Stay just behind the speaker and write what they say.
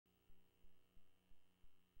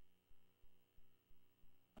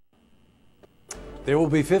There will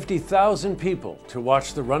be 50,000 people to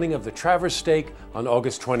watch the running of the Travers Stake on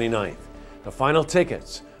August 29th. The final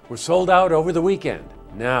tickets were sold out over the weekend.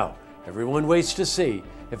 Now, everyone waits to see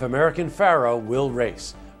if American Pharoah will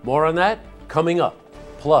race. More on that coming up.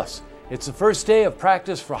 Plus, it's the first day of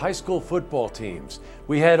practice for high school football teams.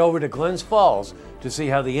 We head over to Glens Falls to see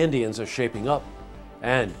how the Indians are shaping up.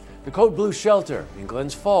 And the Code Blue Shelter in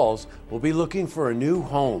Glens Falls will be looking for a new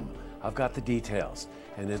home. I've got the details,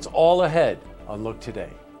 and it's all ahead on Look Today.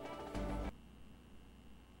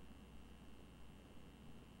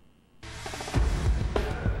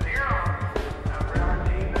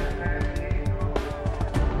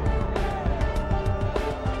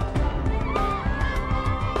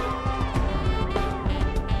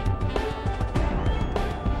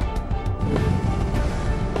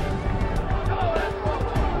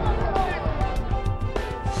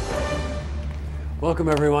 Welcome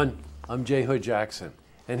everyone, I'm Jay Hood Jackson,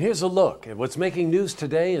 and here's a look at what's making news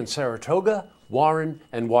today in Saratoga, Warren,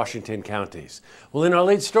 and Washington counties. Well, in our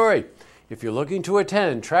lead story, if you're looking to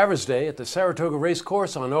attend Travers Day at the Saratoga Race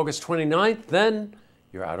Course on August 29th, then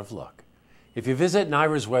you're out of luck. If you visit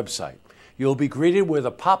NYRA's website, you'll be greeted with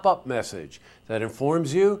a pop-up message that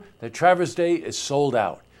informs you that Travers Day is sold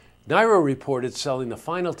out. NYRA reported selling the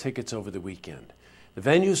final tickets over the weekend. The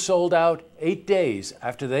venue sold out 8 days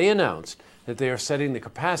after they announced that they are setting the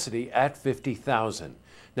capacity at 50,000.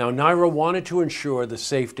 Now, NYRA wanted to ensure the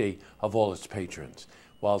safety of all its patrons.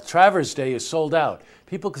 While Travers Day is sold out,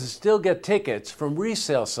 people can still get tickets from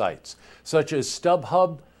resale sites, such as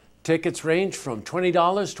StubHub. Tickets range from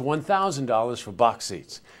 $20 to $1,000 for box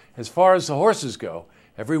seats. As far as the horses go,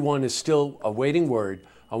 everyone is still awaiting word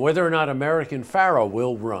on whether or not American Pharoah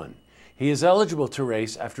will run. He is eligible to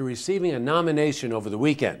race after receiving a nomination over the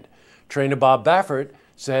weekend. Trainer Bob Baffert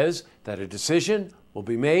says that a decision will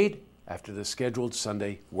be made after the scheduled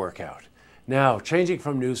Sunday workout. Now, changing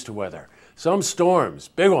from news to weather. Some storms,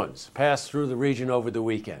 big ones, passed through the region over the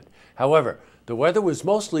weekend. However, the weather was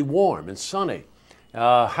mostly warm and sunny.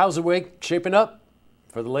 How's the week shaping up?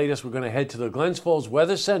 For the latest, we're going to head to the Glens Falls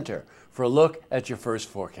Weather Center for a look at your first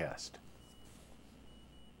forecast.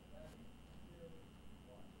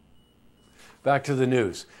 Back to the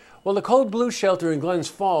news. Well, the Code Blue Shelter in Glens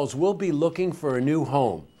Falls will be looking for a new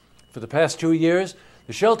home. For the past 2 years,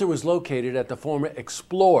 the shelter was located at the former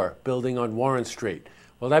Explore building on Warren Street.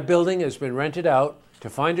 Well, that building has been rented out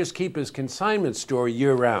to Finders Keepers consignment store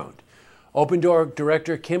year-round. Open Door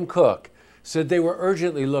director Kim Cook said they were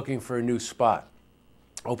urgently looking for a new spot.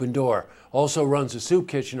 Open Door also runs a soup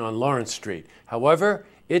kitchen on Lawrence Street. However,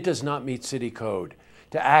 it does not meet city code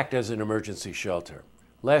to act as an emergency shelter.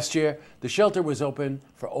 Last year, the shelter was open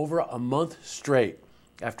for over a month straight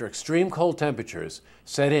after extreme cold temperatures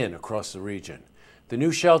set in across the region. The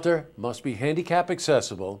new shelter must be handicap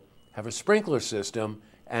accessible, have a sprinkler system,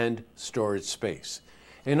 and storage space.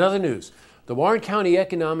 In other news, the Warren County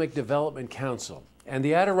Economic Development Council and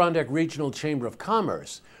the Adirondack Regional Chamber of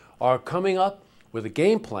Commerce are coming up with a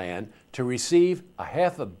game plan to receive a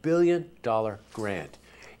 $500 million grant.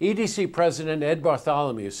 EDC President Ed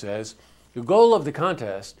Bartholomew says the goal of the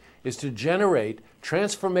contest is to generate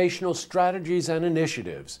transformational strategies and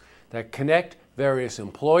initiatives that connect various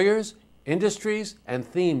employers, industries, and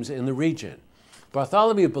themes in the region.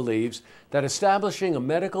 Bartholomew believes that establishing a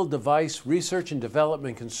medical device research and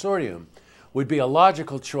development consortium would be a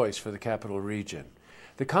logical choice for the capital region.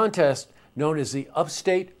 The contest, known as the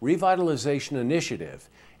Upstate Revitalization Initiative,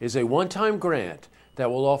 is a one-time grant that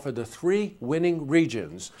will offer the 3 winning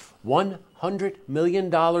regions $100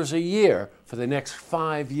 million a year for the next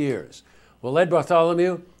 5 years. Well, Ed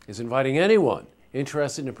Bartholomew is inviting anyone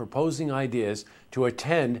interested in proposing ideas to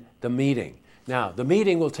attend the meeting. Now, the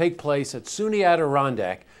meeting will take place at SUNY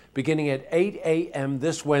Adirondack beginning at 8 a.m.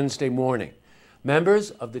 this Wednesday morning.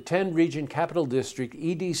 Members of the 10 Region Capital District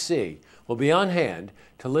EDC will be on hand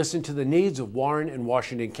to listen to the needs of Warren and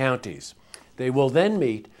Washington counties. They will then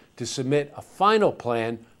meet to submit a final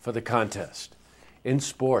plan for the contest. In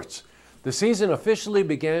sports, the season officially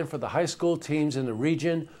began for the high school teams in the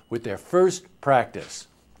region with their first practice.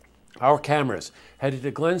 Our cameras headed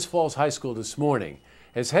to Glens Falls High School this morning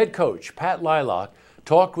as head coach Pat Lilac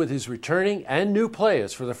talked with his returning and new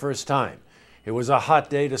players for the first time. It was a hot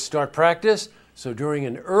day to start practice, so during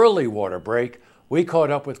an early water break, we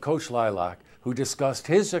caught up with Coach Lilac, who discussed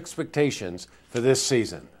his expectations for this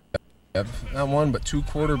season. Not one, but 2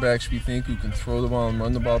 quarterbacks we think who can throw the ball and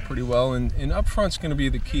run the ball pretty well. And up front's going to be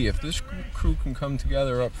the key. If this crew can come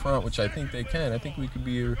together up front, which I think they can, I think we could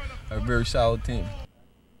be a very solid team.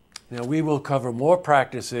 Now, we will cover more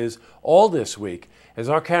practices all this week as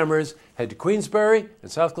our cameras head to Queensbury and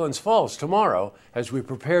South Glens Falls tomorrow as we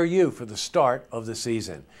prepare you for the start of the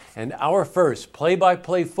season. And our first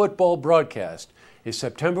play-by-play football broadcast is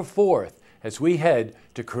September 4th as we head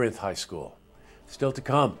to Corinth High School. Still to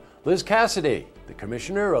come, Liz Cassidy, the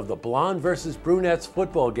commissioner of the Blonde versus Brunettes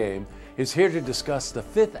football game, is here to discuss the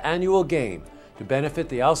 5th annual game to benefit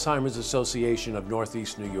the Alzheimer's Association of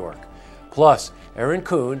Northeast New York. Plus, Aaron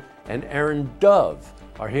Kuhn and Aaron Dove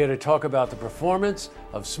are here to talk about the performance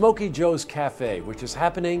of Smokey Joe's Cafe, which is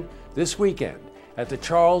happening this weekend at the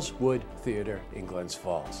Charles Wood Theater in Glens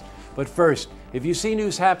Falls. But first, if you see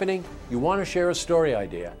news happening, you want to share a story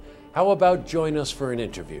idea, how about join us for an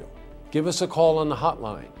interview? Give us a call on the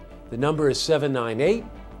hotline. The number is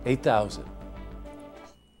 798-8000.